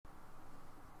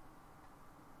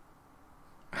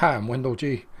Hi, I'm Wendell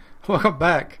G. Welcome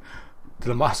back to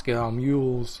the Moscow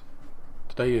Mules.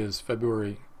 Today is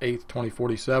February 8th,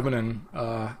 2047, and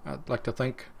I'd like to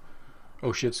thank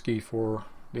Oshitsky for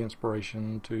the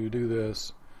inspiration to do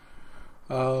this.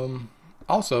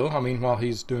 Also, while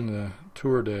he's doing the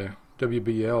tour to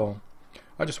WBL,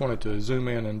 I just wanted to zoom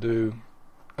in and do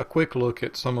a quick look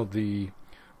at some of the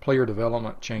player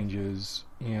development changes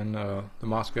in the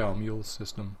Moscow Mules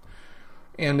system,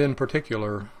 and in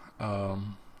particular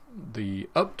the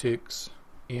upticks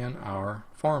in our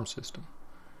farm system.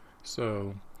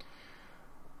 So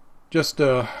I'm just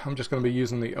going to be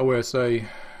using the OSA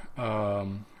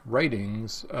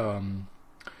ratings.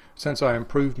 Since I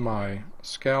improved my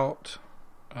scout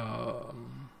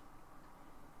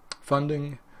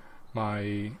funding,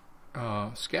 my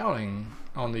scouting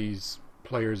on these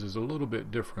players is a little bit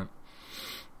different,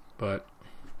 but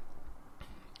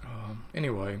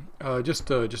anyway,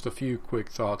 just a few quick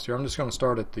thoughts here. I'm just going to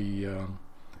start at the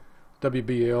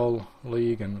WBL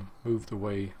league and move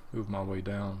my way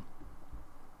down.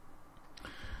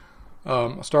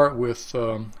 I'll start with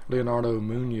Leonardo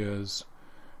Mules,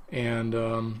 and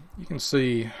you can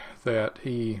see that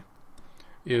he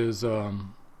is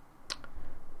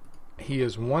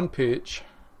one pitch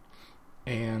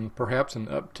and perhaps an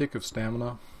uptick of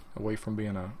stamina away from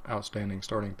being an outstanding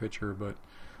starting pitcher. But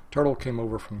Turtle came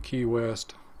over from Key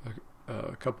West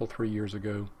a couple 3 years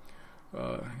ago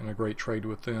in a great trade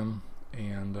with them,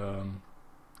 and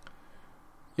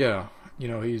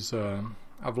he's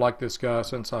I've liked this guy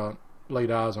since I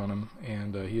laid eyes on him,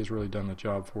 and he has really done the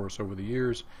job for us over the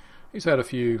years. He's had a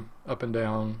few up and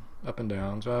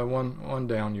downs. One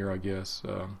down year, I guess,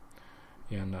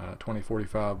 in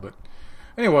 2045. But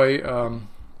anyway,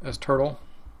 as Turtle,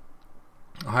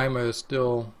 Jaime is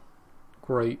still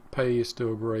great. Pay is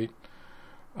still great.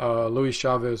 Luis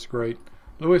Chavez, great.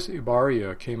 Luis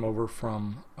Ibarria came over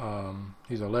from,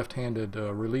 he's a left-handed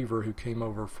reliever who came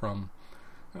over from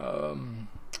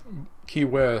Key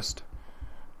West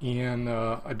in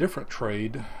a different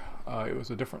trade. I think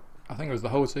it was the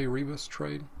Jose Rivas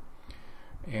trade.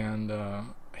 And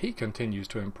he continues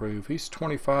to improve. He's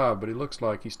 25, but he looks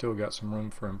like he's still got some room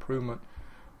for improvement.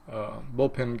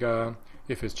 Bullpen guy.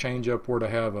 If his changeup were to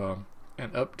have an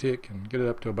uptick and get it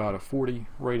up to about a 40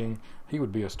 rating, he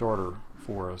would be a starter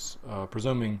for us,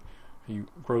 presuming he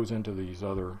grows into these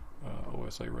other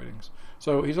OSA ratings.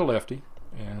 So he's a lefty,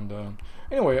 and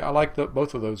anyway, I like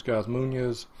both of those guys,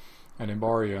 Munoz and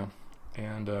Ibarria,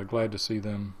 and glad to see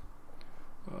them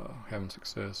having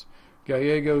success.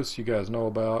 Gallegos, you guys know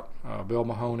about. Bill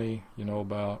Mahoney, you know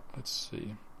about. Let's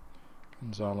see,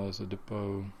 Gonzalez,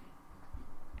 Adipo,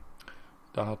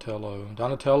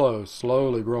 Donatello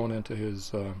slowly growing into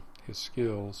his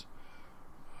skills.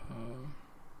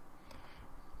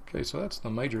 Okay, so that's the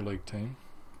major league team.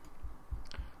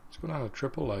 Let's go down to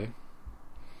AAA,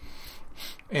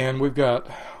 and we've got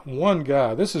one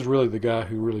guy. This is really the guy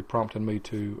who really prompted me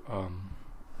to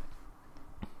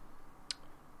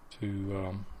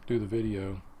do the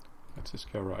video. That's this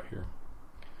guy right here,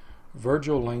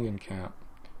 Virgil Langenkamp,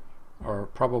 or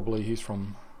probably he's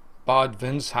from Bad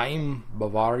Windsheim,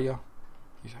 Bavaria.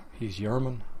 He's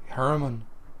German.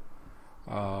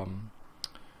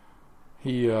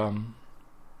 He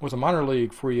was a minor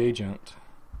league free agent,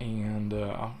 and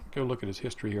I'll go look at his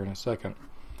history here in a second.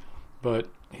 But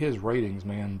his ratings,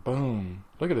 man, boom!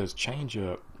 Look at his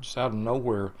changeup, just out of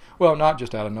nowhere. Well, not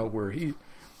just out of nowhere. He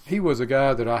was a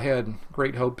guy that I had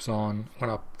great hopes on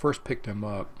when I first picked him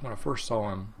up. When I first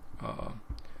saw him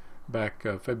back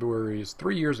February, is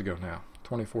 3 years ago now.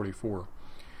 2044,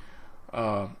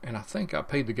 and I think I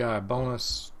paid the guy a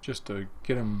bonus just to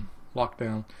get him locked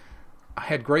down. I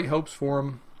had great hopes for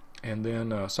him, and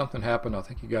then something happened. I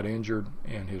think he got injured,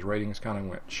 and his ratings kind of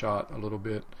went shot a little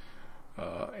bit.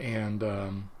 But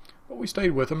we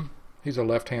stayed with him. He's a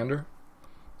left-hander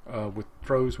with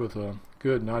throws with a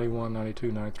good 91,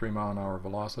 92, 93 mile an hour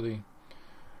velocity.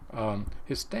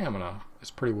 His stamina is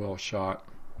pretty well shot,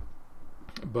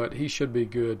 but he should be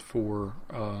good for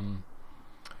a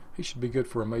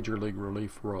major league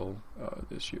relief role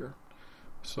this year.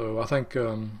 So I think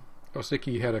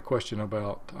Osicki had a question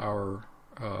about our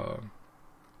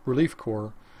relief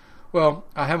corps. Well,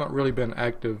 I haven't really been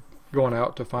active going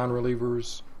out to find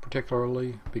relievers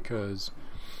particularly, because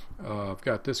I've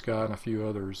got this guy and a few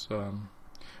others.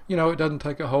 It doesn't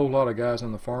take a whole lot of guys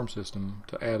in the farm system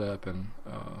to add up and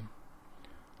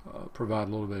provide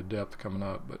a little bit of depth coming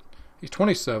up, but he's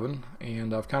 27,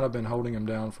 and I've kind of been holding him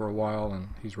down for a while, and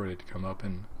he's ready to come up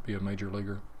and be a major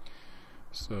leaguer.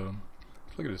 So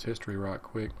let's look at his history right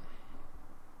quick.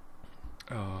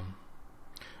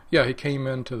 He came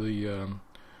into the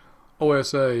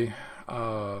OSA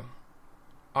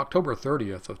October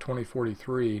 30th of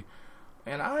 2043,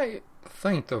 and I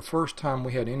think the first time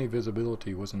we had any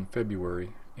visibility was in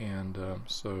February, and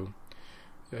so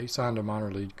yeah, he signed a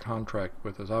minor league contract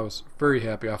with us. I was very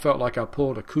happy. I felt like I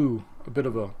pulled a coup, a bit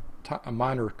of a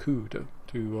minor coup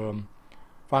to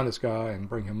find this guy and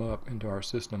bring him up into our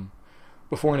system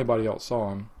before anybody else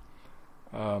saw him.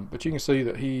 But you can see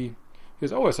that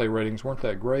his OSA ratings weren't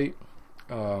that great.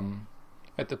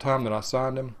 At the time that I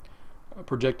signed him,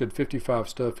 projected 55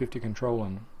 stuff, 50 control,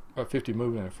 and 50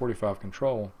 movement, and 45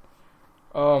 control.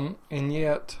 And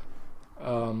yet,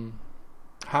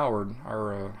 Howard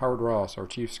Ross, our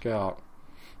chief scout,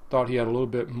 thought he had a little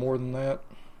bit more than that,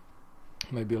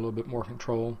 maybe a little bit more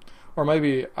control, or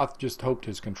maybe I just hoped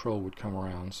his control would come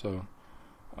around. So,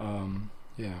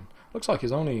 yeah, looks like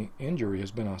his only injury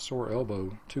has been a sore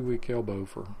elbow, 2-week elbow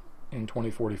in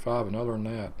 2045, and other than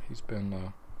that, he's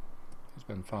been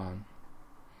fine.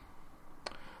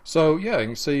 So yeah, you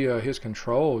can see his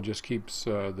control just keeps,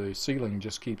 the ceiling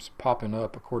just keeps popping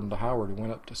up. According to Howard, it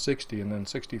went up to 60 and then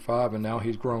 65, and now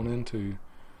he's grown into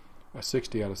a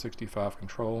 60 out of 65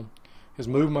 control. His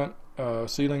movement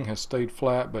ceiling has stayed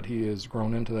flat, but he has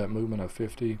grown into that movement of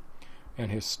 50,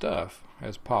 and his stuff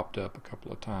has popped up a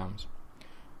couple of times.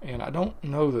 And I don't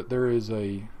know that there is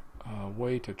a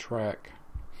way to track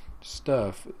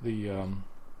stuff, the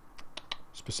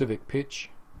specific pitch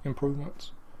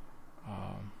improvements.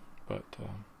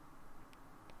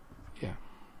 Yeah.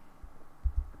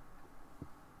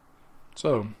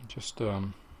 So just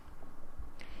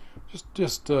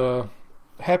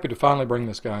happy to finally bring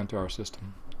this guy into our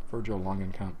system, Virgil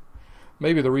Longenkamp.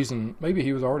 Maybe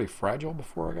he was already fragile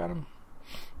before I got him.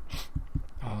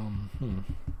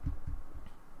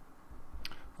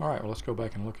 All right, well, let's go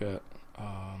back and look at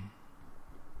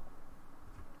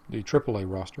the AAA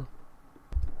roster.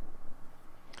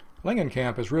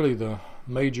 Langenkamp is really the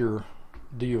major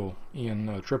deal in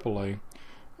AAA.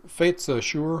 Fate's a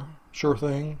sure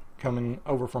thing, coming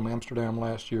over from Amsterdam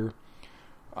last year.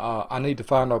 I need to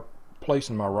find a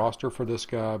place in my roster for this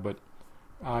guy, but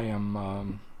I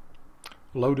am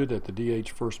loaded at the DH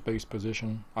first base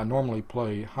position. I normally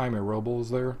play Jaime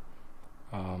Robles there,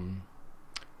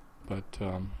 but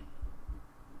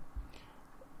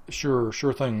sure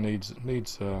thing he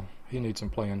needs some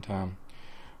playing time.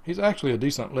 He's actually a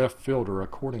decent left fielder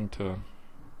according to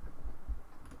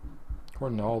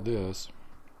all this.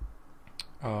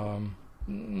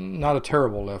 Not a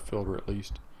terrible left fielder, at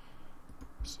least.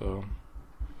 So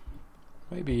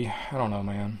maybe, I don't know,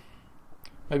 man.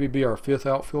 Maybe be our fifth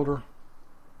outfielder.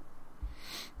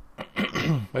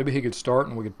 Maybe he could start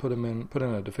and we could put in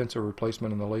a defensive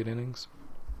replacement in the late innings.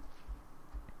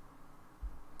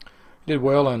 He did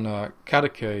well in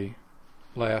Katake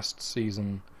last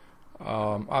season.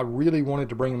 I really wanted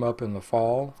to bring him up in the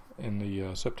fall, in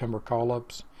the September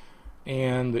call-ups,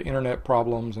 and the internet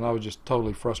problems, and I was just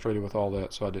totally frustrated with all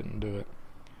that, so I didn't do it.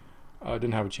 I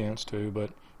didn't have a chance to, but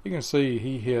you can see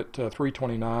he hit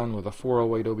 329 with a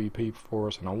 408 OBP for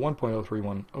us and a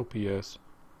 1.031 OPS,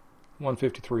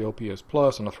 153 OPS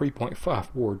plus, and a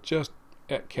 3.5 WAR just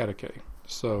at Katake.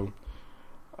 So,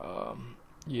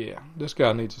 yeah, this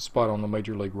guy needs a spot on the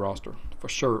major league roster for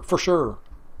sure.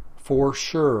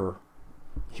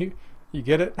 You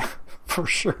get it? For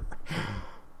sure.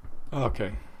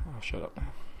 Okay, I'll shut up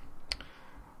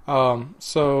now.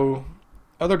 So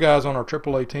other guys on our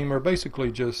AAA team are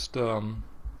basically just kind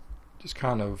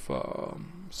of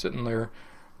sitting there.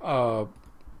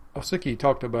 Osiki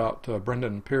talked about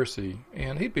Brendan Piercy,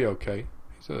 and he'd be okay.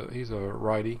 He's a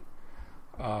righty,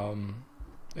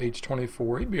 age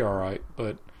 24. He'd be all right,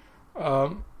 but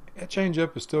that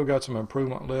changeup has still got some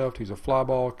improvement left. He's a fly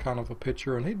ball kind of a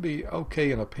pitcher, and he'd be okay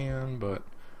in a pen, but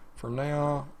for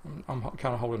now, I'm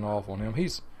kind of holding off on him.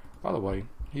 By the way,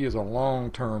 he is a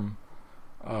long-term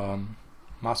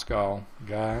Moscow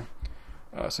guy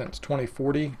since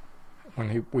 2040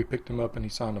 when we picked him up and he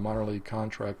signed a minor league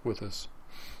contract with us.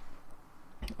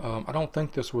 I don't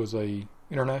think this was a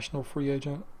international free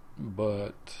agent,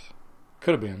 but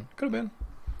could have been.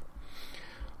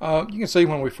 You can see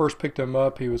when we first picked him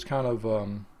up, he was kind of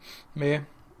meh.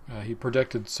 He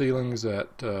projected ceilings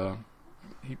at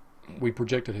we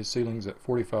projected his ceilings at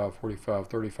 45, 45,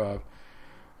 35,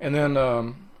 and then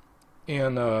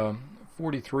in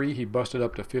 43 he busted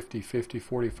up to 50, 50,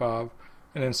 45,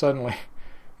 and then suddenly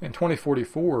in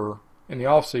 2044 in the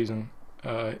off season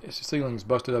his ceilings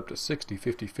busted up to 60,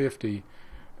 50, 50,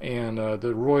 and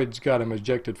the roids got him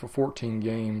ejected for 14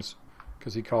 games.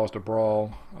 Because he caused a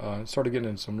brawl, started getting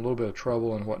in a little bit of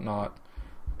trouble and whatnot,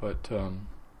 but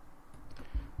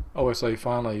OSA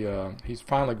he's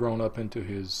finally grown up into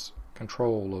his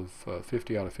control of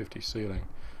 50 out of 50 ceiling.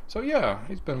 So yeah,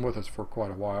 he's been with us for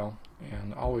quite a while,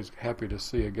 and always happy to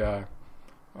see a guy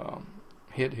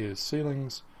hit his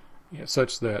ceilings,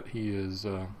 such that he is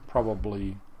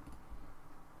probably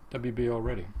WBL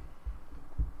ready.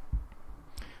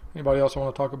 Anybody else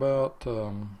want to talk about?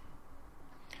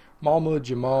 Mahmoud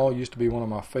Jamal used to be one of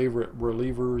my favorite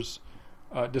relievers.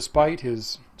 Despite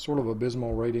his sort of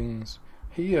abysmal ratings,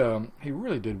 he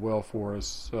really did well for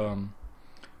us.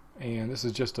 And this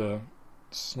is just a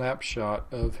snapshot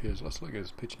of his. Let's look at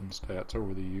his pitching stats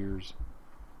over the years.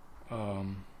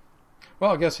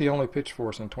 Well, I guess he only pitched for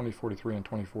us in 2043 and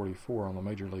 2044 on the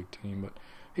major league team, but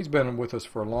he's been with us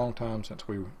for a long time since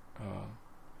we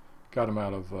got him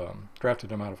out of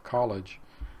drafted him out of college.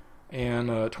 And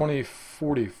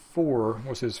 2044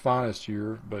 was his finest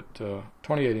year, but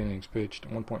 28 innings pitched,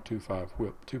 1.25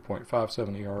 WHIP,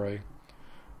 2.57 ERA,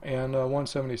 and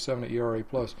 177 ERA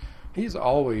plus. He's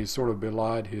always sort of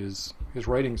belied his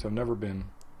ratings have never been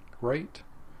great,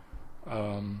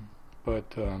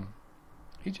 but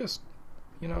he just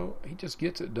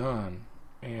gets it done,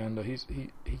 and he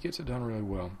gets it done really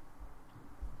well.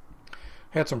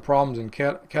 Had some problems in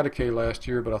Catacay last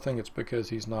year, but I think it's because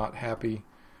he's not happy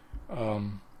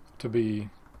to be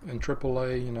in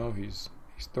AAA. He's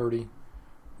 30.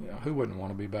 Who wouldn't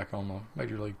want to be back on the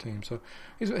major league team? So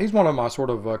he's one of my sort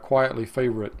of quietly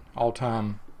favorite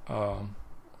all-time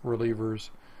relievers.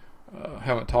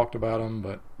 Haven't talked about him,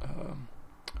 but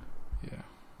yeah.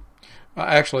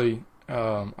 I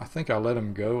think I let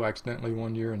him go accidentally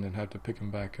one year and then had to pick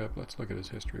him back up. Let's look at his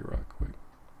history right quick.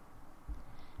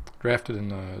 Drafted in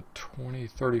the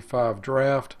 2035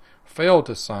 draft. Failed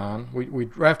to sign. We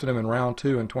drafted him in round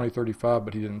 2 in 2035,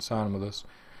 but he didn't sign with us.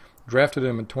 Drafted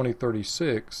him in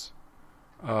 2036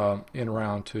 in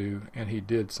round 2, and he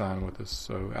did sign with us,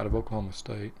 so out of Oklahoma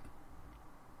State.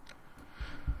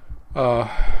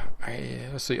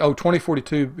 Let's see.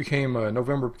 2042 became a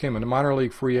minor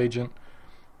league free agent.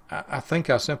 I think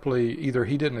I simply, either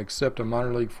he didn't accept a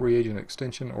minor league free agent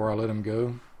extension or I let him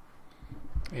go.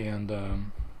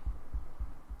 And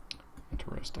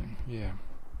interesting, yeah.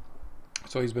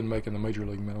 So he's been making the major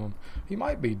league minimum. He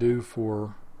might be due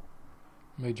for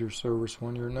major service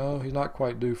one year. No, he's not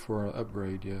quite due for an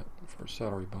upgrade yet, for a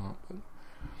salary bump. But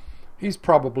he's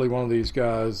probably one of these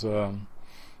guys.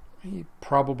 He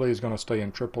probably is going to stay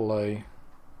in AAA,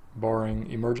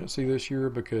 barring emergency this year,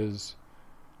 because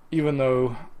even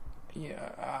though he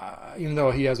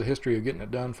has a history of getting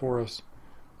it done for us,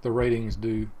 the ratings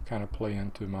do kind of play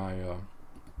into my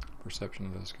perception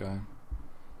of this guy.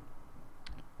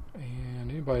 And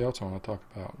anybody else I want to talk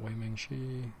about? Wei Ming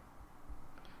Shi,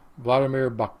 Vladimir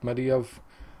Bakhmediev.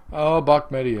 Oh,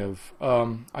 Bakhmediev.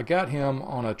 I got him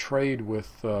on a trade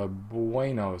with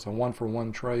Buenos, a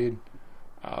 1-for-1 trade.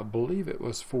 I believe it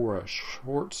was for a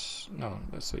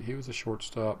he was a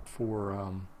shortstop for,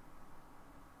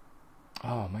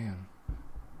 oh man.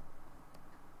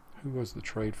 Who was the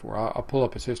trade for? I'll pull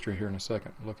up his history here in a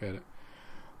second and look at it.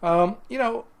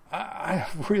 I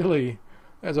really,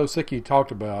 as Osicki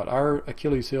talked about, our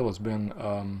Achilles heel has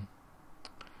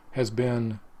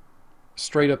been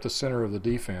straight up the center of the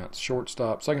defense,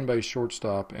 shortstop, second base,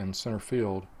 shortstop, and center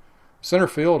field. Center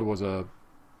field was a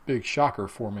big shocker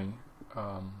for me.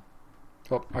 I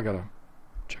gotta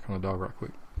check on the dog right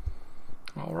quick.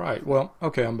 All right, well,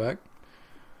 okay, I'm back.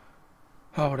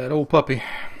 Oh, that old puppy.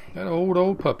 That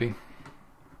old puppy.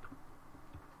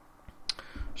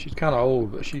 She's kind of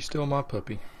old, but she's still my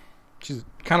puppy. She's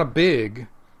kind of big.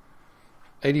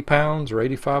 80 pounds or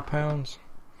 85 pounds.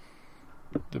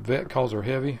 The vet calls her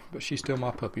heavy, but she's still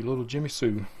my puppy. Little Jimmy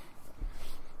Sue.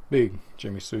 Big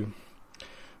Jimmy Sue.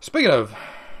 Speaking of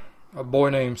a boy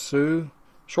named Sue,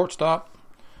 shortstop,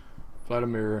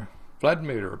 Vladimir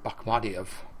Bakhmediev,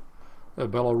 a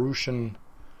Belarusian.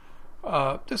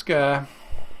 This guy,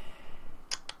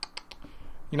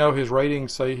 his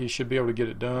ratings say he should be able to get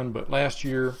it done, but last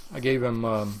year I gave him,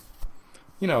 a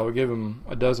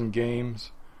dozen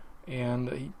games, and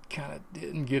he kind of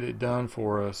didn't get it done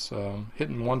for us,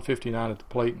 hitting 159 at the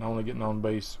plate and only getting on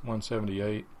base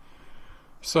 178.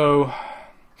 So,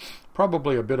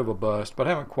 probably a bit of a bust, but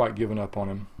I haven't quite given up on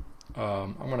him.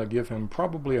 I'm going to give him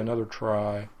probably another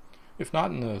try, if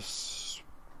not in the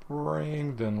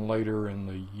spring, then later in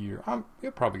the year.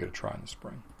 He'll probably get a try in the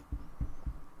spring.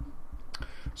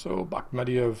 So,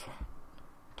 Bakhmediev,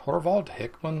 Torvald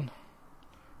Hickman.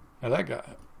 Now that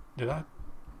guy, did I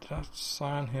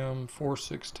sign him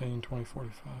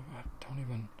 4/16/2045? I don't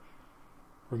even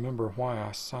remember why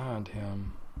I signed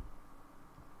him.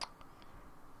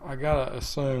 I gotta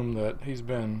assume that he's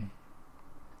been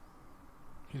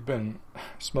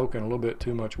smoking a little bit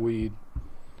too much weed,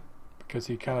 because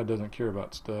he kind of doesn't care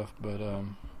about stuff. But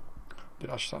did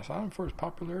I sign him for his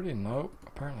popularity? Nope,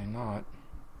 apparently not.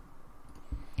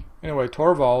 Anyway,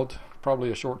 Torvald,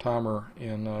 probably a short timer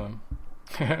in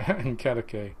in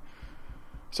Katake.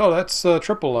 So that's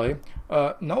AAA.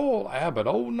 Noel Abbott,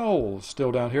 old Noel's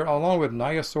still down here, along with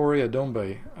Nayasori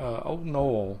Adombe. Old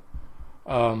Noel,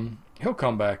 he'll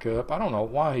come back up. I don't know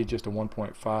why he's just a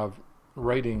 1.5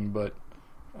 rating, but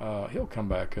he'll come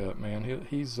back up, man.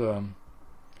 He's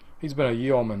been a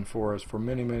yeoman for us for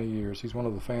many, many years. He's one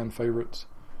of the fan favorites.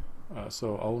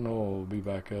 So old Noel will be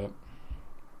back up.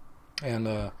 And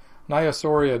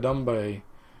Nayasori Adombe,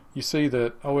 you see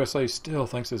that OSA still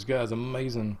thinks this guy's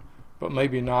amazing, but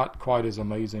maybe not quite as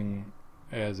amazing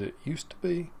as it used to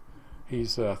be.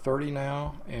 He's 30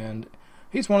 now, and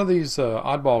he's one of these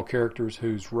oddball characters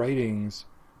whose ratings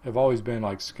have always been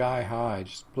like sky high,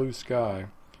 just blue sky,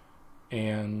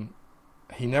 and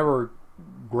he never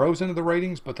grows into the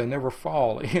ratings, but they never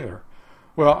fall either.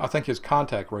 Well, I think his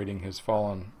contact rating has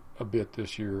fallen a bit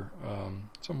this year.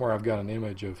 Somewhere I've got an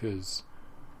image of his.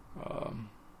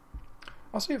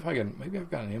 I'll see if I can. Maybe I've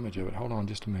got an image of it. Hold on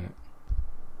just a minute.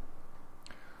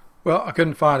 Well, I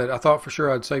couldn't find it. I thought for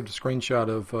sure I'd saved a screenshot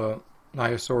of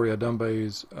Nayasori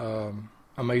Adombe's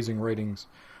amazing ratings.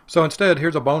 So instead,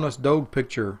 here's a bonus Doge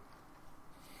picture.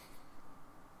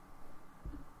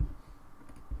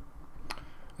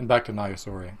 And back to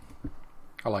Nayasori.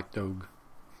 I like Doge.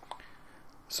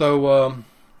 So,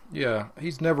 yeah,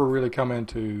 he's never really come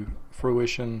into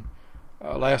fruition.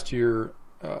 Last year,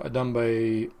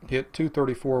 Adombe hit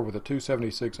 234 with a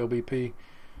 276 OBP.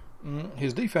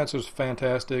 His defense was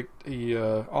fantastic. He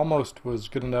almost was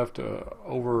good enough to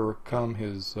overcome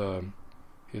his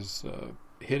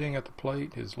hitting at the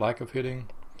plate, his lack of hitting,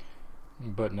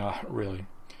 but not really.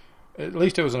 At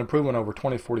least it was an improvement over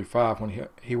 2045 when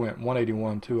he went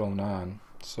 181, 209.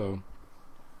 So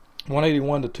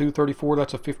 181 to 234,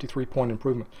 that's a 53-point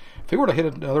improvement. If he were to hit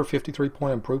another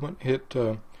 53-point improvement, hit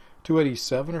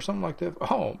 287 or something like that,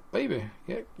 oh, baby,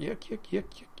 yeah,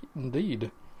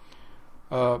 indeed.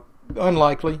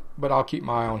 Unlikely, but I'll keep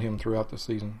my eye on him throughout the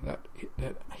season. That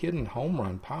hidden home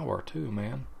run power too,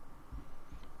 man.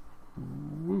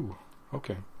 Woo.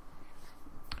 Okay.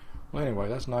 Well, anyway,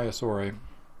 that's Nayasori.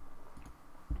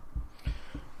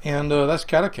 And that's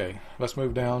Katake. Let's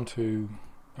move down to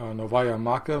Novaya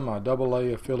Maka, my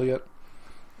AA affiliate.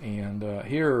 And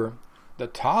here, the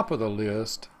top of the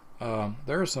list,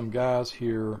 there are some guys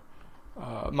here.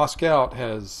 My scout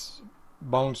has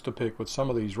bones to pick with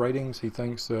some of these ratings. He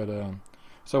thinks that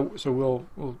so we'll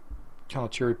kind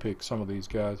of cherry pick some of these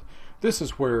guys. This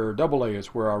is where AA is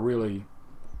where I really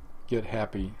get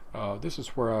happy. This is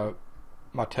where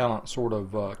my talent sort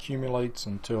of accumulates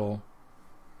until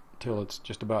it's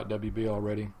just about WB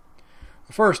already.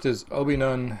 The first is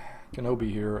Obinun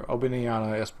Kenobi here,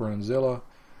 Obiniana Esperanzilla.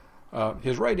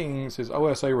 His ratings, his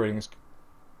OSA ratings,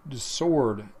 just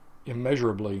soared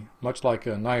immeasurably, much like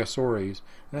Nayasori's,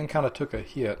 and then kind of took a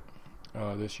hit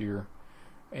this year.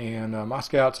 And my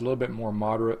scout's a little bit more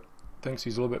moderate, thinks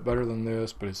he's a little bit better than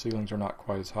this, but his ceilings are not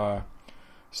quite as high.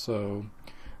 So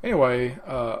anyway,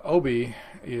 Obi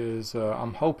is,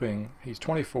 I'm hoping, he's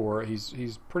 24,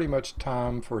 he's pretty much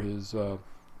time for his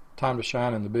time to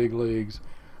shine in the big leagues.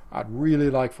 I'd really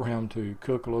like for him to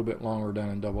cook a little bit longer down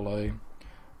in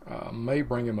AA. May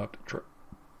bring him up to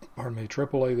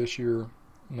AAA this year.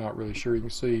 Not really sure. You can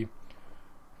see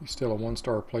he's still a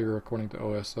one-star player according to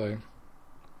OSA.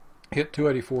 Hit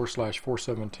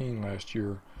 284/417 last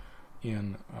year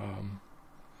in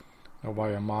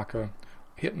Novaya Maka.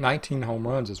 Hit 19 home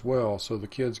runs as well, so the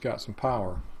kid's got some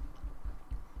power.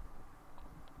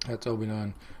 That's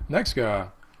Obinun. Next guy,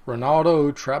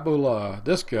 Ronaldo Trabula.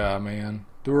 This guy, man,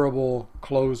 durable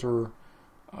closer,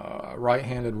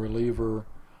 right-handed reliever.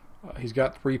 He's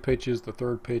got 3 pitches. The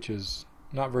third pitch is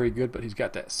not very good, but he's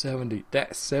got that 70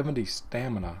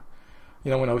 stamina.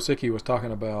 You know, when Osiki was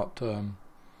talking about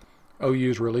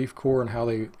OU's relief corps and how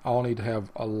they all need to have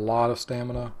a lot of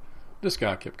stamina, this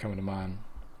guy kept coming to mind.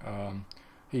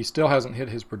 He still hasn't hit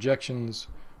his projections,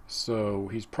 so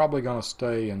he's probably going to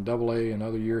stay in AA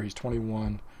another year. He's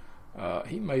 21.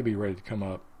 He may be ready to come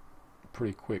up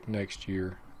pretty quick next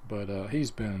year, but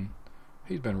he's been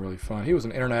really fun. He was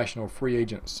an international free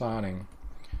agent signing.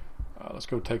 Let's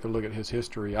go take a look at his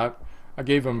history. I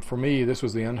gave him, for me, this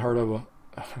was the unheard of a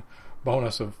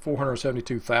bonus of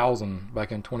 $472,000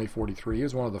 back in 2043. He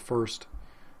was one of the first,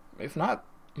 if not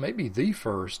maybe the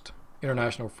first,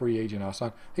 international free agent I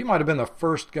signed. He might have been the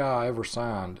first guy I ever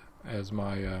signed as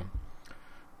my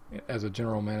as a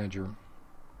general manager.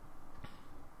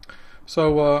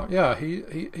 So yeah,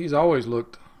 he's always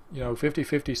looked, you know, 50,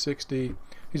 50, 60.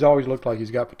 he's always looked like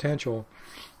he's got potential,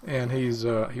 and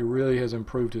he really has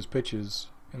improved his pitches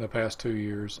in the past 2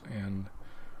 years, and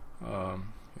yeah,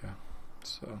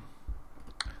 so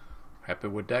happy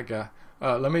with that guy.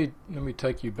 Let me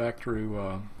take you back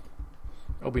through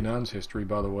Obi Nunn's history.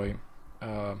 By the way,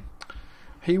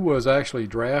 he was actually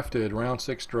drafted round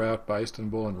 6 draft by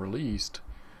Istanbul and released,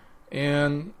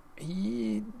 and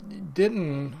he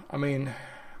didn't. I mean,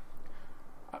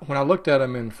 when I looked at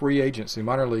him in free agency,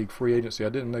 minor league free agency, I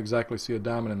didn't exactly see a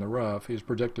diamond in the rough. He was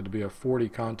projected to be a 40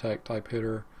 contact type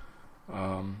hitter.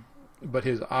 But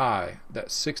his eye,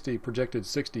 that 60 projected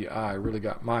 60 eye, really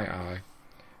got my eye,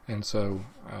 and so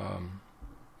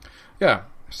yeah,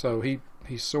 so he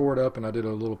soared up, and I did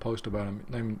a little post about him,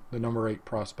 named the number 8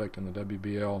 prospect in the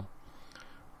WBL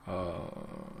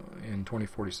in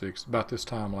 2046, about this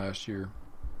time last year.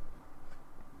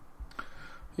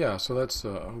 Yeah, so that's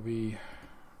Obi,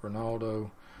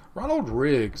 Ronaldo, Ronald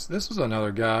Riggs. This is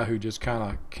another guy who just kind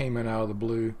of came in out of the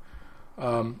blue.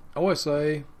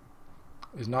 OSA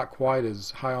is not quite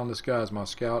as high on this guy as my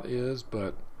scout is,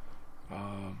 but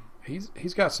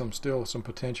he's got still some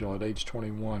potential at age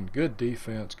 21. Good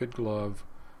defense, good glove,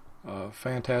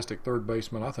 fantastic third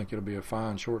baseman. I think it'll be a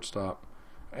fine shortstop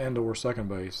and or second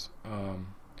base.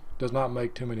 Does not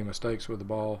make too many mistakes with the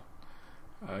ball.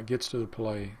 Gets to the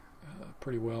play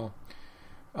pretty well.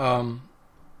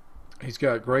 He's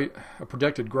got a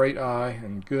projected great eye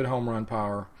and good home run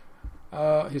power.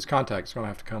 His contact's going to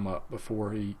have to come up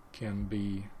before he can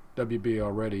be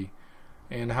WBL ready,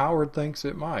 and Howard thinks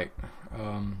it might.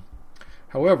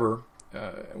 However,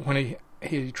 when he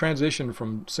transitioned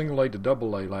from single A to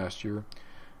double A last year,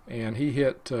 and he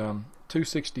hit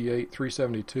 268,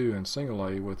 372 in single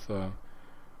A with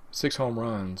 6 home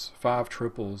runs, 5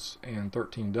 triples, and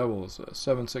 13 doubles,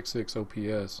 766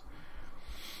 OPS,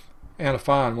 and a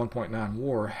fine 1.9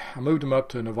 WAR. I moved him up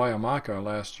to Novaya Micah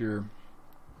last year.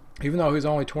 Even though he's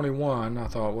only 21, I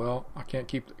thought, well, I can't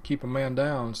keep a man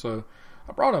down, so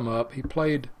I brought him up. He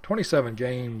played 27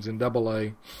 games in Double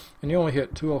A, and he only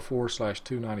hit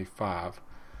 204/295.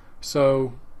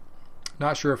 So,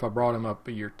 not sure if I brought him up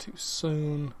a year too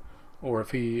soon, or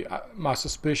if my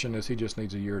suspicion is he just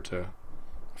needs a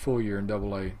full year in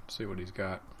Double A to see what he's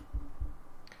got.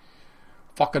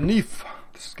 Fakanif.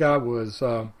 This guy was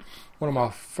one of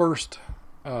my first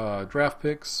draft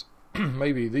picks.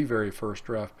 Maybe the very first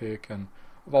draft pick, and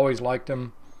I've always liked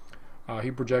him.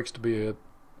 He projects to be a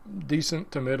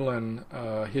decent to middling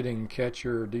hitting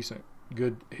catcher,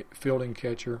 good fielding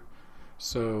catcher.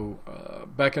 So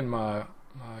back in my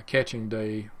catching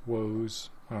day woes,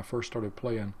 when I first started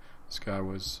playing, this guy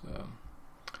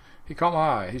he caught my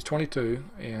eye. He's 22,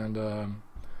 and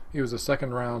he was a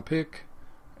second round pick,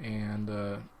 and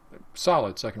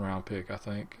solid second round pick, I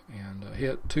think, and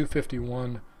hit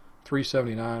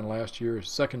 251/379 last year, his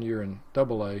second year in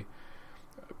Double A.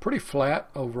 Pretty flat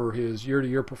over his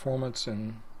year-to-year performance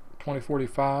in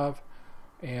 2045,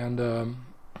 and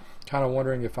kind of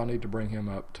wondering if I need to bring him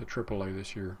up to Triple A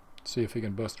this year, see if he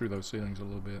can bust through those ceilings a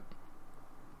little bit.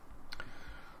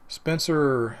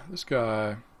 Spencer, this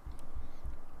guy,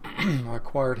 I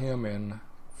acquired him in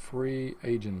free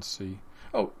agency.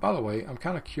 Oh, by the way, I'm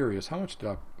kind of curious, how much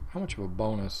of a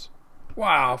bonus?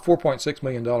 Wow, $4.6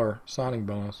 million signing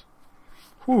bonus.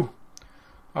 Whew.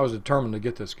 I was determined to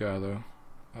get this guy, though,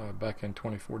 back in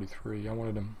 2043. I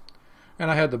wanted him,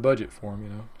 and I had the budget for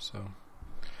him, so.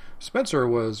 Spencer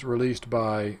was released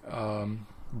by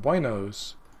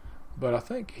Buenos, but I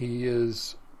think he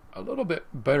is a little bit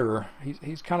better.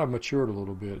 He's kind of matured a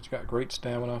little bit. He's got great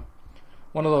stamina.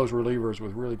 One of those relievers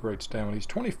with really great stamina. He's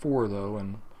 24, though,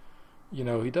 and,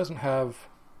 he doesn't have...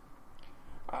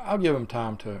 I'll give him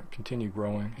time to continue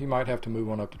growing. He might have to move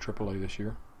on up to AAA this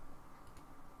year.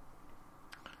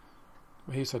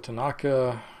 He's a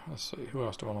Tanaka. Let's see, who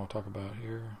else do I want to talk about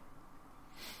here?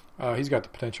 He's got the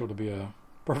potential to be a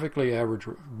perfectly average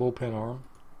bullpen arm.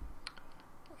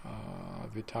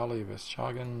 Vitaly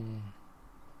Veschagin.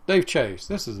 Dave Chase,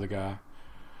 this is the guy.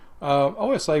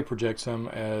 OSA projects him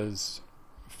as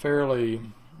fairly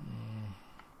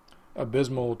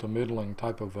abysmal to middling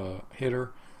type of a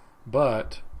hitter,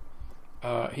 but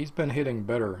he's been hitting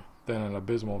better than an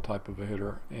abysmal type of a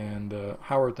hitter, and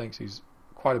Howard thinks he's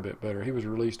quite a bit better. He was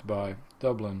released by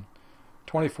Dublin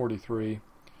 2043.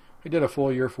 He did a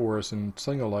full year for us in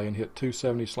single A and hit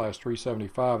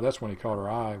 270/375. That's when he caught our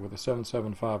eye with a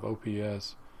 775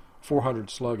 OPS,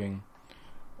 400 slugging,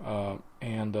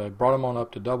 and brought him on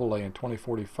up to double A in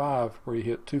 2045, where he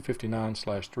hit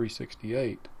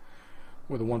 259/368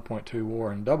 with a 1.2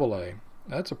 WAR in double A.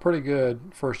 That's a pretty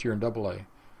good first year in double A.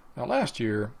 Now last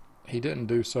year he didn't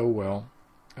do so well.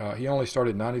 He only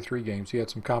started 93 games. He had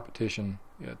some competition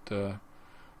at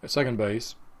second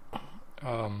base,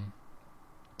 and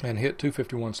hit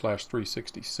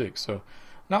 251/366. So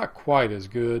not quite as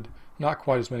good, not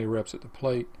quite as many reps at the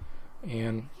plate,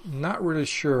 and not really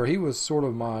sure. He was sort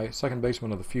of my second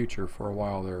baseman of the future for a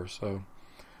while there, so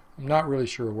I'm not really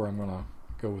sure where I'm going to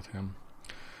go with him.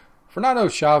 Fernando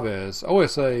Chavez,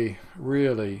 OSA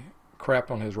really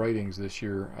crapped on his ratings this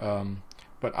year,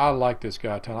 but I like this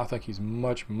guy a ton. I think he's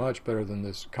much, much better than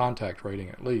this contact rating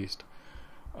at least.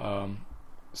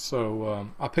 So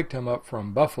I picked him up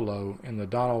from Buffalo in the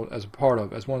Donald as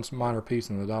one minor piece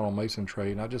in the Donald Mason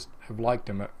trade, and I just have liked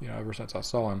him, ever since I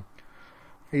saw him.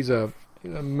 He's a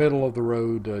middle of the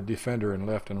road defender in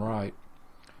left and right,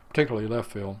 particularly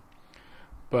left field.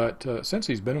 But since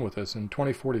he's been with us in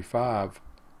 2045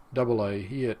 AA,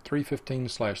 he hit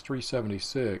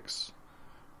 315/376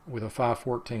 with a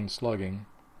 514 slugging,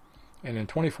 and in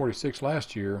 2046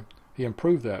 last year he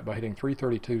improved that by hitting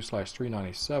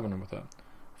 332/397 with a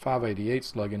 588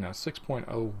 slugging and a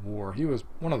 6.0 WAR. He was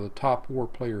one of the top WAR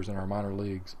players in our minor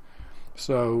leagues.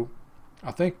 So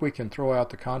I think we can throw out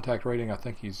the contact rating. I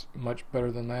think he's much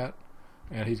better than that,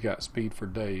 and he's got speed for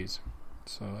days.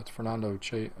 So that's Fernando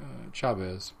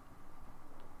Chavez.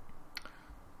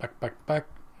 Back. Back.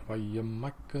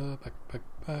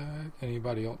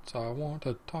 Anybody else I want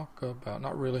to talk about?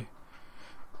 Not really.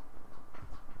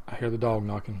 I hear the dog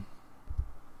knocking.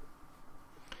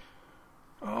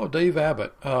 Oh, Dave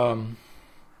Abbott.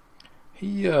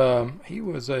 He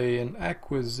was an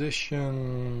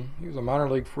acquisition. He was a minor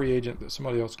league free agent that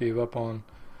somebody else gave up on.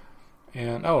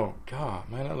 And oh god,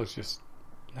 man, that looks just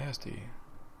nasty.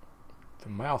 The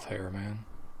mouth hair, man.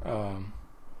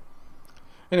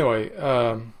 Anyway,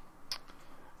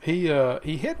 he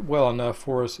hit well enough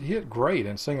for us. He hit great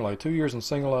in single A. 2 years in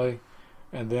single A,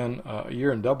 and then a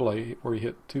year in double A where he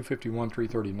hit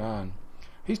 251/339.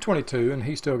 He's 22, and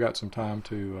he's still got some time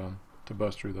to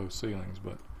bust through those ceilings.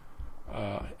 But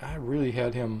I really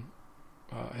had my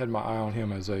eye on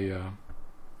him as a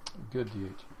good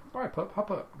DH. All right, pup, hop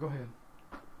up. Go ahead.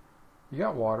 You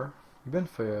got water. You've been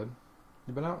fed.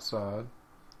 You've been outside.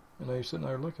 And now you're sitting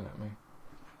there looking at me.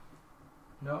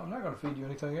 No, I'm not going to feed you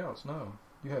anything else. No.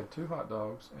 You had 2 hot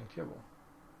dogs and kibble.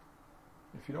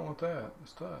 If you don't want that,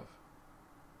 it's tough.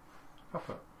 Hop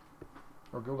up.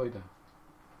 Or go lay down.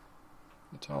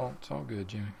 It's all good,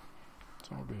 Jimmy.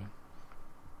 It's all good.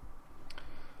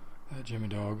 That Jimmy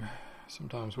dog.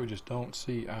 Sometimes we just don't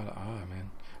see eye to eye,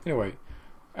 man. Anyway,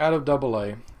 out of Double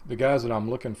A, the guys that I'm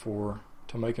looking for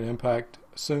to make an impact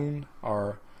soon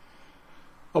are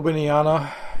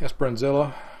Obiniana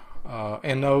Esperanzilla.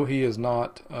 And no, he is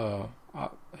not. I'm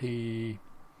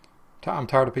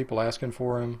tired of people asking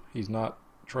for him. He's not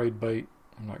trade bait.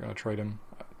 I'm not going to trade him.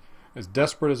 As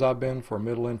desperate as I've been for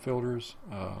middle infielders,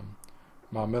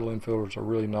 my middle infielders are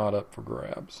really not up for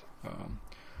grabs.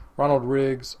 Ronald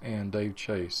Riggs and Dave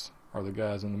Chase are the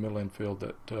guys in the middle infield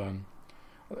that,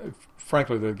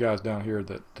 frankly, the guys down here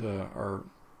that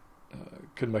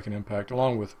could make an impact,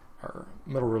 along with our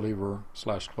middle reliever /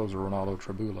 closer Ronaldo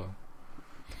Trabulo.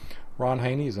 Ron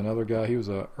Haney is another guy. He was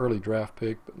an early draft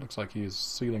pick, but looks like his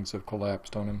ceilings have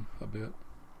collapsed on him a bit.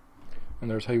 And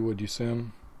there's Haywood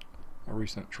Usim, a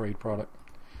recent trade product.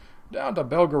 Down to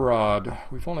Belgorod.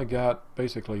 We've only got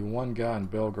basically one guy in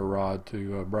Belgorod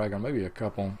to brag on, maybe a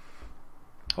couple.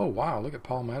 Oh, wow, look at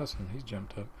Paul Madison. He's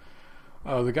jumped up.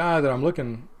 The guy that I'm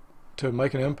looking to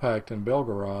make an impact in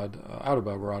Belgorod, out of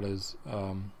Belgorod, is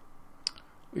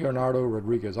Leonardo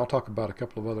Rodriguez. I'll talk about a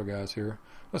couple of other guys here.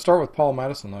 Let's start with Paul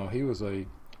Madison, though. He was a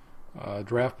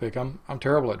draft pick. I'm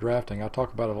terrible at drafting. I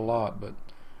talk about it a lot, but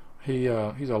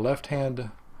he's a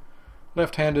left-handed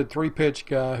 3-pitch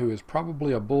guy who is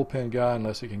probably a bullpen guy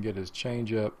unless he can get his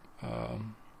changeup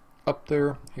up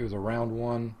there. He was a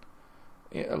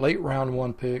late round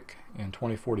one pick in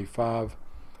 2045.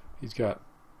 He's got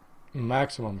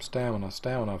maximum stamina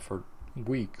for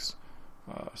weeks.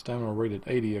 Stamina rated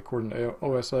 80 according to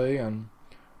OSA, and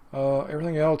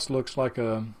everything else looks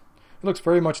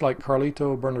very much like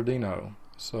Carlito Bernardino.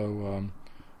 So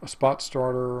a spot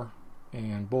starter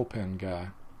and bullpen guy.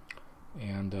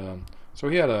 And so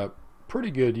he had a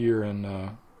pretty good year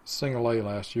in single A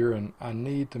last year, and I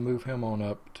need to move him on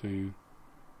up to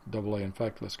double A. In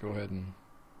fact, let's go ahead and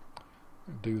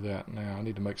do that now. I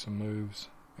need to make some moves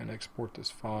and export this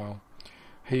file.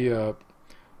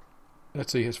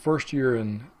 Let's see, his first year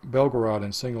in Belgorod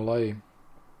in single A,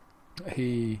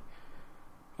 he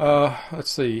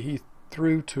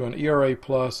threw to an ERA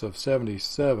plus of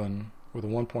 77 with a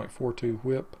 1.42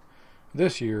 whip.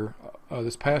 This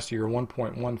past year,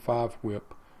 1.15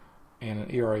 whip and an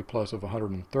ERA plus of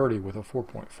 130 with a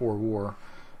 4.4 WAR.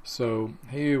 So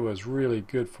he was really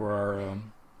good for our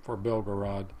for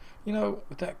Belgorod. You know,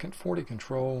 with that 40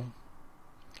 control,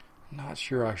 I'm not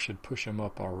sure I should push him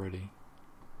up already.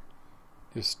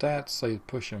 His stats say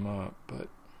push him up, but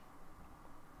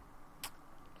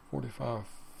 45,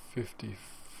 50,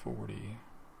 40.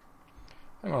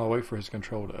 I'm going to wait for his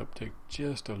control to uptick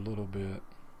just a little bit.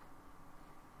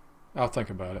 I'll think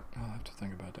about it. I'll have to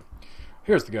think about it.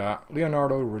 Here's the guy,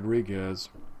 Leonardo Rodriguez.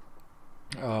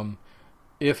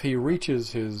 If he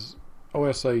reaches his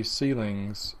OSA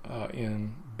ceilings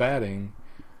in batting,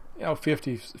 you know,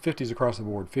 50s across the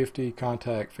board. 50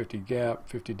 contact, 50 gap,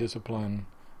 50 discipline,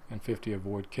 and 50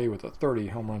 avoid K with a 30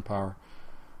 home run power.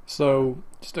 So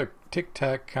just a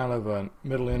tic-tac kind of a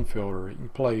middle infielder. You can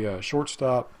play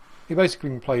shortstop. He basically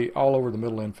can play all over the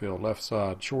middle infield, left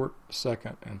side, short,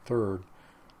 second, and third.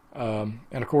 And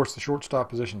of course, the shortstop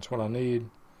position is what I need.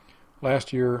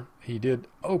 Last year, he did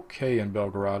okay in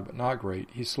Belgorod, but not great.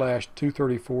 He slashed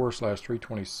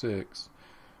 234/326,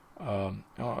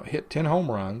 hit 10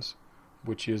 home runs,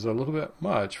 which is a little bit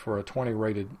much for a 20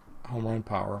 rated home run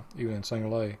power, even in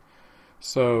single A.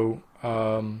 So,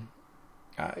 I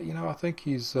think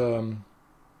he's not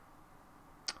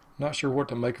sure what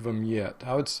to make of him yet.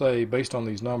 I would say, based on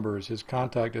these numbers, his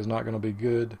contact is not going to be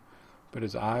good, but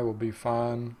his eye will be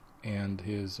fine, and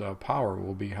his power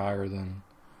will be higher than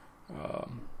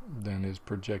is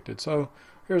projected. So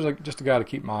here's just a guy to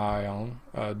keep my eye on.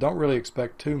 Don't really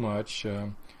expect too much.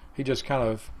 He just kind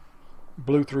of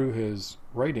blew through his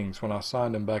ratings when I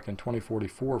signed him back in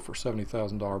 2044 for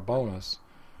 $70,000 bonus.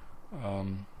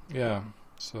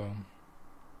 So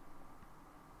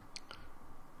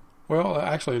well,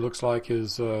 actually, it looks like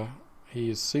his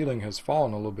ceiling has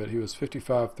fallen a little bit. He was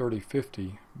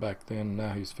 55-30-50 back then.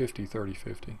 Now he's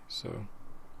 50-30-50. So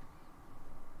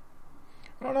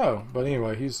I don't know, but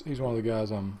anyway, he's one of the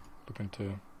guys I'm looking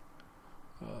to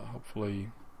hopefully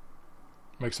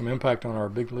make some impact on our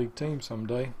big league team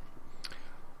someday.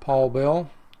 Paul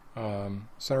Bell,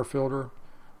 center fielder,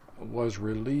 was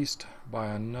released by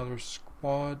another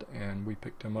squad, and we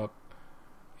picked him up,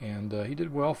 and he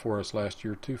did well for us last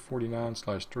year,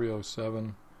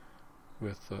 249/307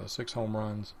 with 6 home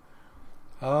runs.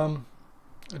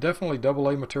 Definitely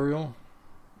double-A material.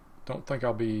 Don't think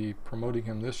I'll be promoting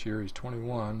him this year. He's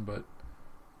 21, but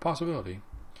possibility.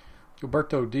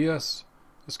 Gilberto Diaz,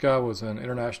 this guy was an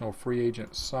international free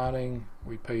agent signing.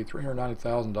 We paid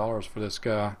 $390,000 for this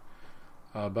guy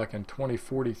back in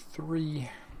 2043,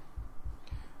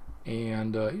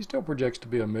 and he still projects to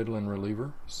be a Midland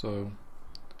reliever. So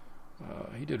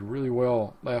he did really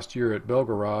well last year at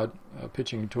Belgorod,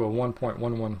 pitching to a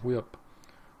 1.11 whip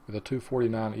with a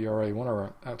 2.49 ERA. One of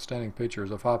our outstanding pitchers,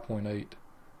 a 5.8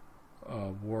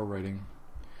 WAR rating.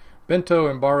 Bento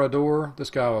Embarador, this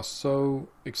guy was so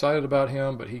excited about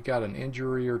him, but he got an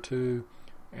injury or two,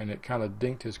 and it kind of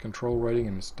dinked his control rating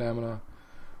and his stamina.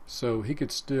 So he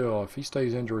could still, if he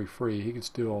stays injury free, he could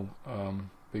still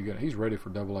be good. He's ready for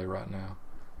Double-A right now.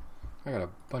 I got a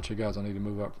bunch of guys I need to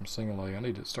move up from Single A. I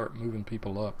need to start moving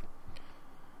people up.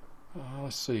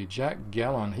 Let's see, Jack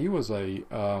Gallen. He was a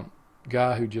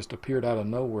guy who just appeared out of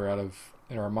nowhere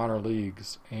in our minor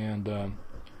leagues, and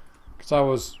because I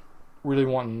was really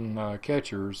wanting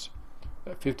catchers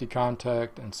at 50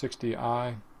 contact and 60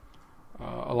 eye,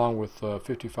 along with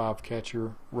 55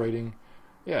 catcher rating.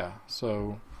 Yeah,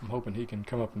 so I'm hoping he can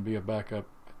come up and be a backup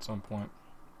at some point.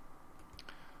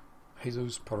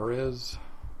 Jesus Perez.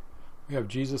 We have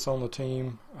Jesus on the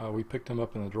team. We picked him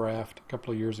up in the draft a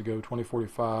couple of years ago,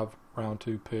 2045, round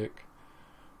 2 pick.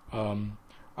 I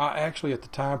actually at the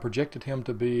time projected him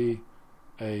to be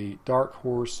a dark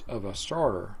horse of a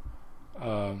starter.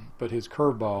 But his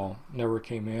curveball never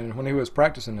came in, and when he was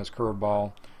practicing his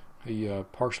curveball, he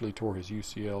partially tore his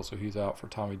UCL, so he's out for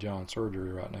Tommy John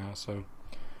surgery right now. So,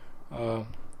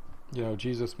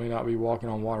 Jesus may not be walking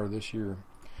on water this year.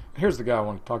 Here's the guy I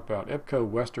want to talk about, Epco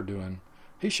Westerdoen.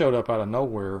 He showed up out of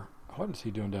nowhere. What is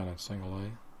he doing down in Single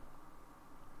A?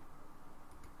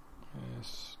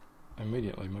 Yes,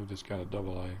 immediately moved this guy to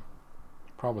Double-A.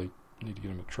 Probably need to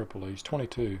get him to Triple-A. He's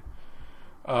 22.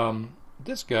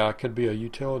 This guy could be a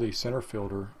utility center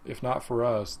fielder. If not for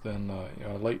us, then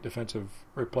a late defensive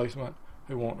replacement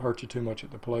who won't hurt you too much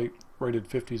at the plate. Rated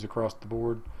 50s across the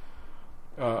board.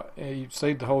 He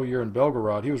stayed the whole year in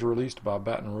Belgorod. He was released by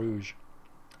Baton Rouge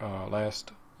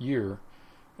last year,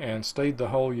 and stayed the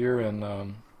whole year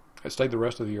stayed the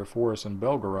rest of the year for us in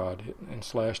Belgorod, and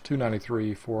slashed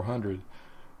 293/400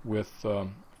 with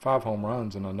 5 home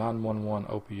runs and a 911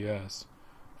 OPS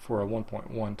for a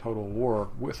 1.1 total WAR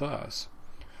with us.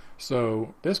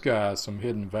 So this guy has some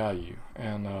hidden value,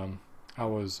 and I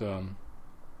was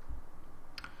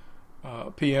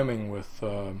PMing with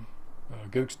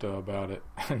Gooksta about it,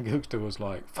 and Gooksta was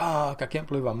like, "Fuck! I can't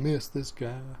believe I missed this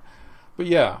guy." But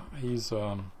yeah, he's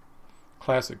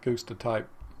classic Gooksta type,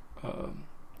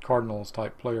 Cardinals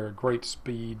type player. Great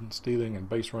speed, stealing, and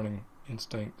base running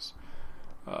instincts,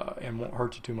 and won't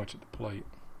hurt you too much at the plate.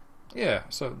 Yeah,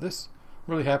 so this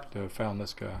really happy to have found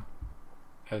this guy,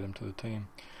 add him to the team.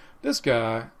 This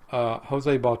guy,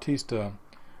 Jose Bautista,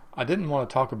 I didn't want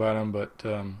to talk about him, but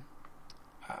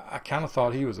I kind of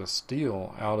thought he was a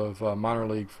steal out of minor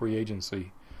league free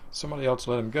agency. Somebody else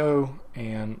let him go,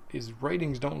 and his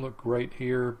ratings don't look great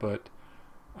here, but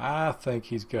I think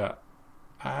he's got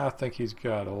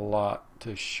a lot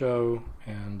to show,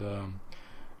 and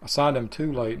I signed him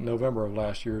too late in November of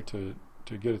last year to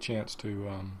get a chance to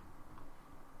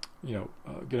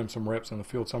get him some reps in the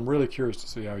field. So I'm really curious to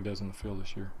see how he does in the field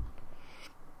this year.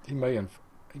 He may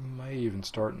even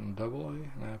start in Double-A.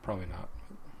 Nah, probably not.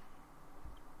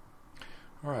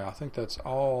 All right, I think that's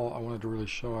all I wanted to really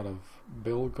show out of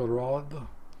Belgorod.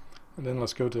 And then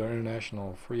let's go to our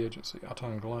international free agency.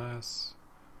 Alton Glass,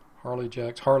 Harley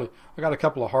Jacks. I got a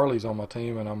couple of Harleys on my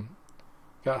team, and I'm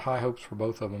got high hopes for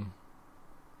both of them.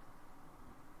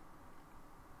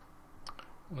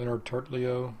 Leonard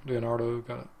Leonardo,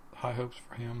 got high hopes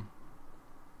for him.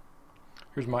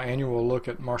 Here's my annual look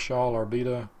at Marshall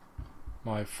Arbita,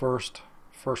 my first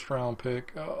round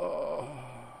pick. Oh,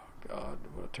 God,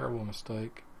 what a terrible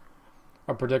mistake.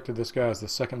 I predicted this guy as the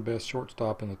second best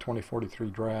shortstop in the 2043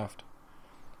 draft.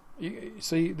 You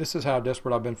see, this is how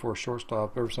desperate I've been for a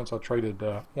shortstop ever since I traded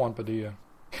Juan Padilla.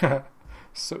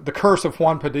 So, the curse of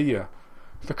Juan Padilla.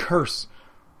 The curse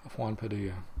of Juan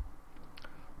Padilla.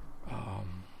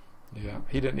 Yeah,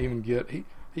 he didn't even get...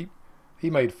 He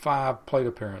made 5 plate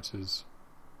appearances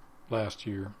last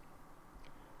year.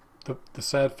 The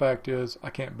sad fact is, I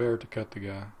can't bear to cut the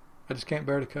guy. I just can't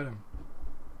bear to cut him.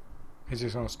 He's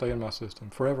just going to stay in my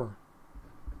system forever.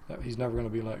 He's never going to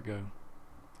be let go.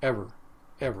 Ever.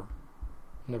 Ever.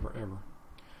 Never, ever.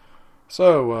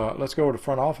 So, let's go over to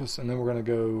front office, and then we're going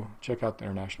to go check out the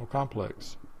international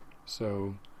complex.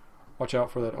 So, watch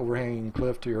out for that overhanging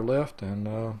cliff to your left,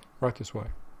 and right this way.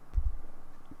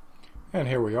 And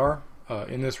here we are.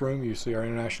 In this room, you see our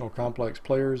international complex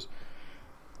players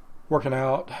working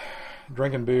out,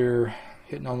 drinking beer,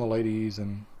 hitting on the ladies,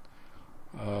 and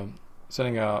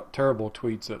sending out terrible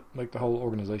tweets that make the whole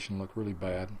organization look really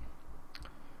bad.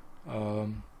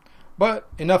 But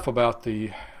enough about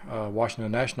the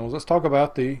Washington Nationals. Let's talk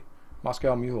about the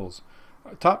Moscow Mules.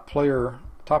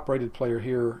 Top-rated player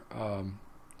here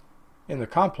in the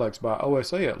complex by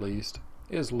OSA at least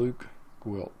is Luke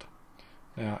Gwilt.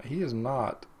 Now, he is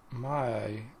not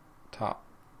my top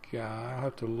guy. I'll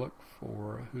have to look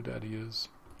for who that is.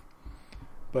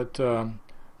 But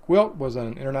Gwilt was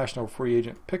an international free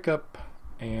agent pickup,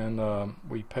 and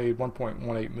we paid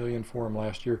 $1.18 million for him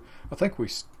last year. I think we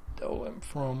stole him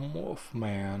from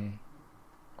Wolfman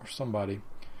or somebody.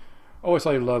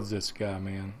 OSA loves this guy,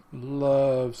 man.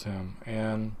 Loves him.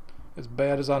 And as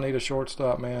bad as I need a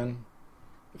shortstop, man,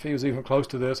 if he was even close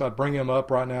to this, I'd bring him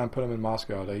up right now and put him in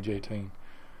Moscow at age 18.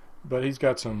 But he's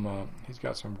got some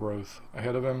growth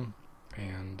ahead of him,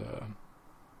 and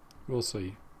we'll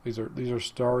see. These are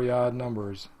starry-eyed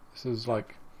numbers. This is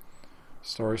like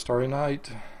starry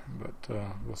night, but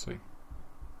we'll see.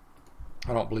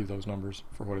 I don't believe those numbers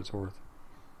for what it's worth,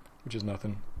 which is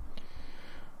nothing.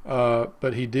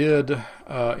 But he did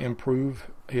improve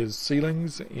his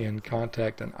ceilings in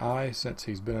contact and eye since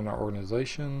he's been in our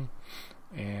organization,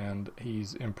 and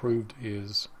he's improved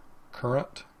his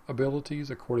current abilities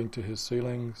according to his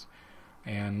ceilings,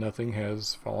 and nothing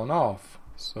has fallen off.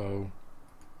 So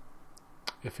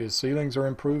if his ceilings are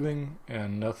improving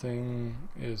and nothing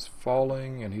is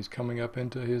falling and he's coming up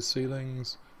into his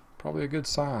ceilings, probably a good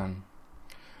sign.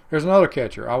 Here's another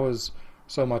catcher.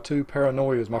 So my two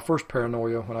paranoias, my first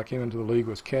paranoia when I came into the league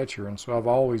was catcher, and so I've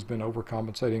always been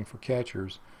overcompensating for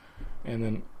catchers. And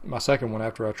then my second one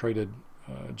after I traded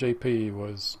JP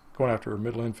was going after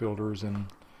middle infielders. And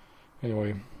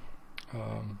anyway,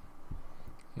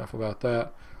 enough about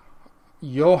that.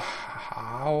 Joe.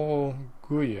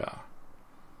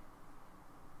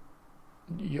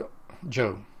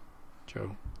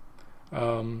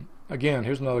 Again,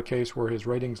 here's another case where his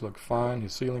ratings look fine,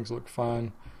 his ceilings look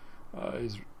fine,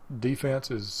 his defense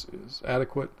is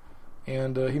adequate,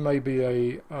 and he may be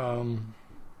a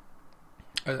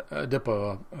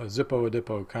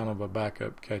Zippo kind of a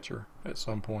backup catcher at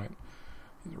some point.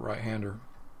 He's a right-hander.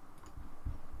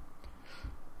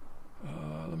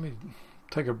 Let me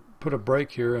put a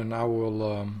break here, and I will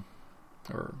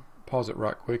or pause it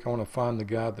right quick. I want to find the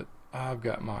guy that I've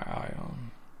got my eye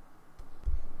on.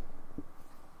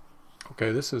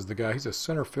 Okay, this is the guy. He's a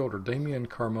center fielder, Damian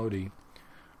Carmody.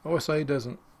 OSA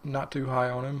not too high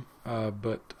on him,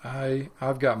 but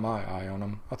I've got my eye on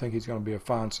him. I think he's going to be a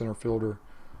fine center fielder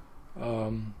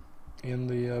in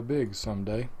the bigs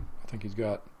someday. I think he's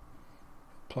got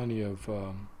plenty of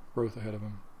growth ahead of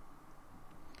him.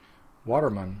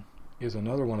 Waterman is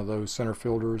another one of those center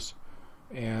fielders,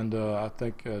 and I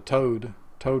think Toad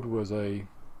was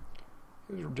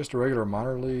just a regular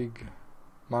minor league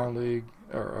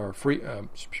or free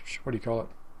what do you call it,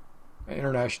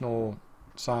 international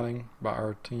signing by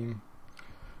our team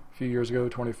a few years ago,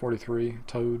 2043,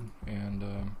 Toad,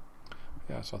 and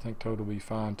yeah, so I think Toad will be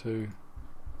fine too.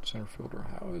 Center fielder.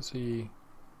 How is he?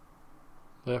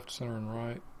 Left, center, and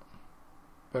right.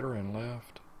 Better in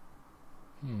left.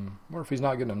 Wonder if he's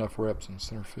not getting enough reps in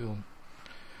center field.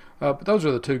 But those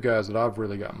are the two guys that I've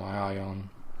really got my eye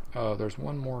on. There's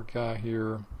one more guy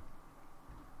here.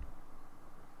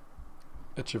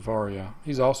 Echevarria.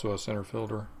 He's also a center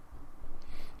fielder.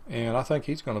 And I think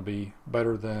he's going to be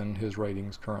better than his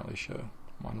ratings currently show.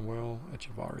 Manuel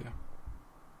Echevarria.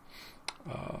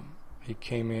 He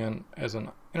came in as an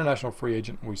international free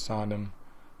agent. We signed him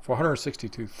for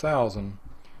 $162,000,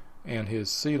 and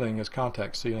his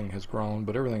contact ceiling has grown,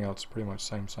 but everything else is pretty much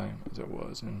same as it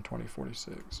was in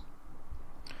 2046.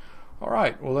 All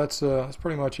right, well that's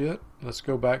pretty much it. Let's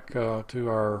go back to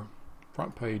our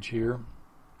front page here.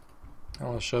 I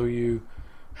want to show you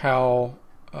how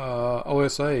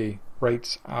OSA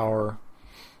rates our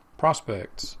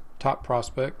prospects, top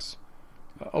prospects.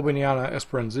 Obiniana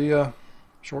Esperanzia,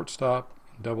 shortstop,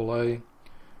 AA.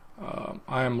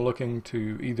 I am looking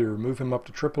to either move him up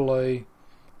to AAA,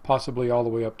 possibly all the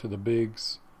way up to the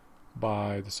bigs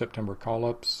by the September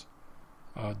call-ups.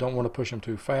 Don't want to push him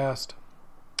too fast.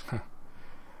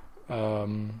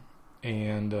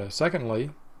 Secondly,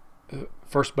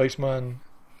 first baseman.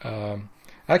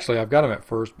 Actually, I've got him at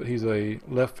first, but he's a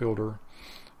left fielder.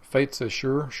 Fate's a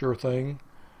sure thing.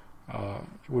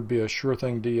 Would be a sure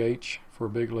thing DH for a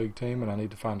big league team, and I need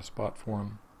to find a spot for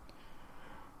him.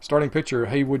 Starting pitcher,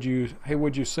 hey, would you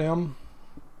Sim?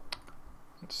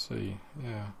 Let's see.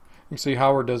 Yeah, you can see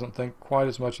Howard doesn't think quite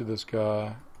as much of this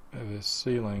guy, of his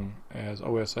ceiling, as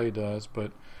OSA does.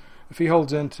 But if he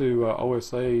holds into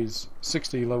OSA's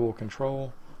 60 level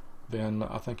control, then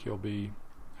I think he'll be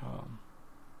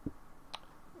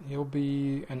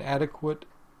an adequate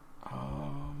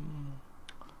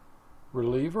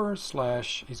reliever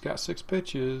 / he's got 6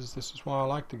 pitches. This is why I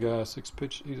like the guy. He's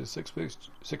a six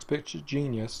pitch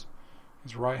genius.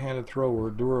 He's a right-handed thrower,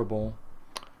 durable.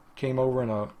 Came over in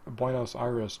a Buenos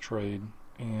Aires trade,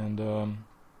 and I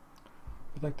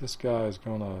think this guy is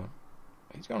gonna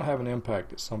have an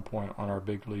impact at some point on our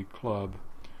big league club.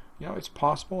 You know, it's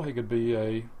possible he could be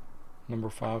a number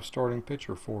 5 starting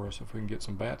pitcher for us if we can get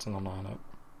some bats in the lineup.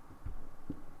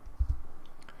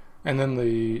 And then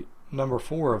the number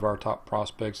 4 of our top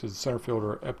prospects is center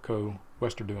fielder Epco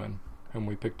Westerdoen, whom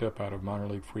we picked up out of minor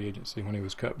league free agency when he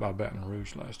was cut by Baton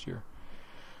Rouge last year.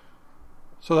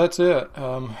 So that's it.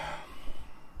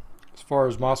 As far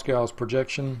as Moscow's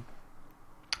projection,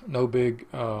 no big,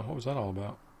 what was that all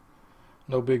about?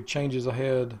 No big changes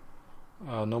ahead,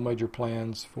 no major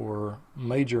plans for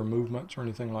major movements or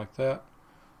anything like that.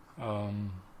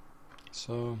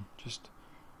 So just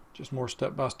more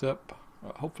step-by-step,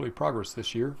 hopefully progress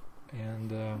this year,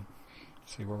 and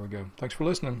see where we go. Thanks for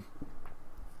listening.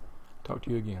 Talk to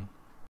you again.